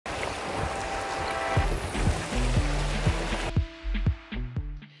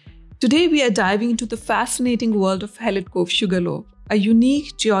Today we are diving into the fascinating world of SugarLoaf, a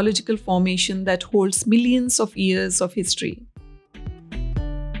unique geological formation that holds millions of years of history.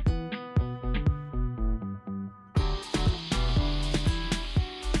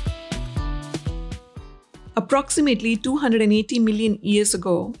 Approximately 280 million years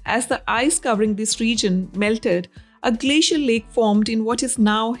ago, as the ice covering this region melted, a glacial lake formed in what is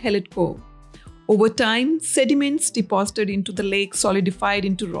now Hellet Cove. Over time, sediments deposited into the lake solidified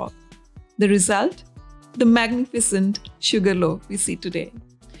into rock. The result? The magnificent SugarLoaf we see today.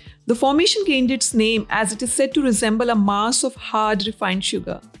 The formation gained its name as it is said to resemble a mass of hard, refined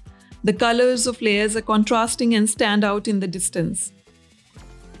sugar. The colors of layers are contrasting and stand out in the distance.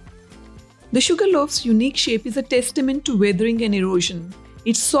 The SugarLoaf's unique shape is a testament to weathering and erosion.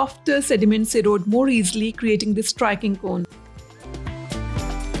 Its softer sediments erode more easily, creating this striking cone.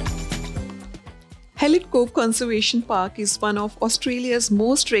 Hellet Cove Conservation Park is one of Australia's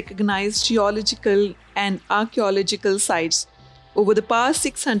most recognized geological and archaeological sites. Over the past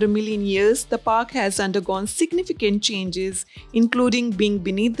 600 million years, the park has undergone significant changes, including being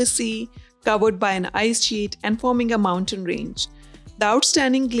beneath the sea, covered by an ice sheet, and forming a mountain range. The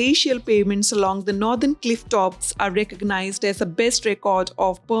outstanding glacial pavements along the northern cliff tops are recognized as the best record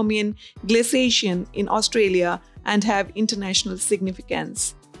of Permian glaciation in Australia and have international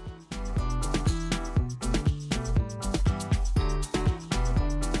significance.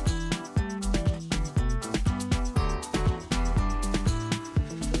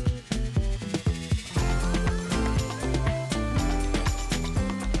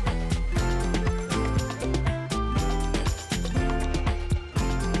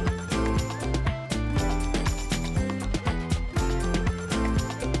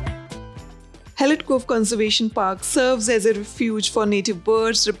 Hellet Cove Conservation Park serves as a refuge for native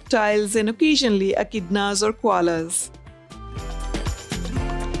birds, reptiles, and occasionally echidnas or koalas.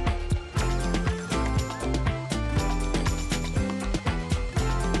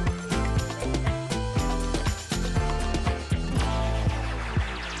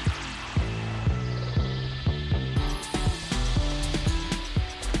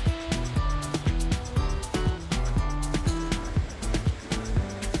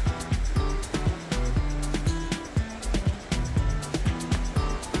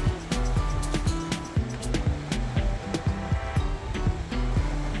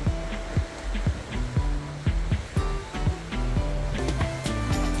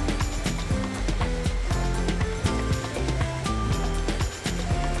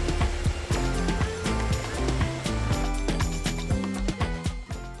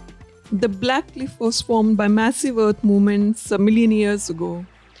 The Black Cliff was formed by massive earth movements a million years ago.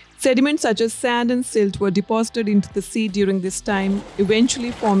 Sediments such as sand and silt were deposited into the sea during this time,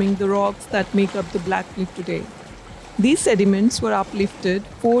 eventually forming the rocks that make up the Black Cliff today. These sediments were uplifted,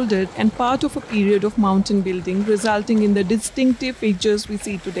 folded, and part of a period of mountain building, resulting in the distinctive features we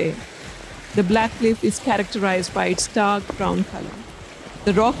see today. The Black Cliff is characterized by its dark brown color.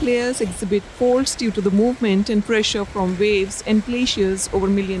 The rock layers exhibit folds due to the movement and pressure from waves and glaciers over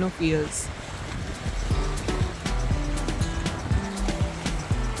millions of years.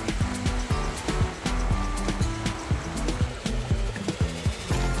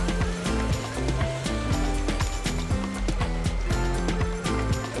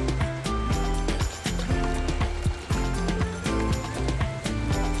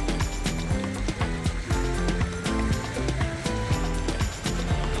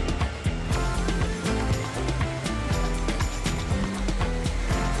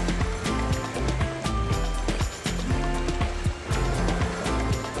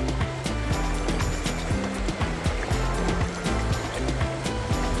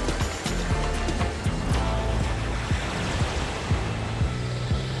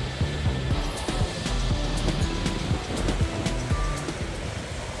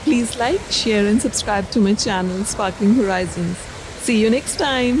 Please like, share and subscribe to my channel Sparkling Horizons. See you next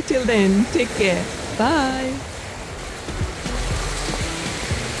time. Till then, take care. Bye.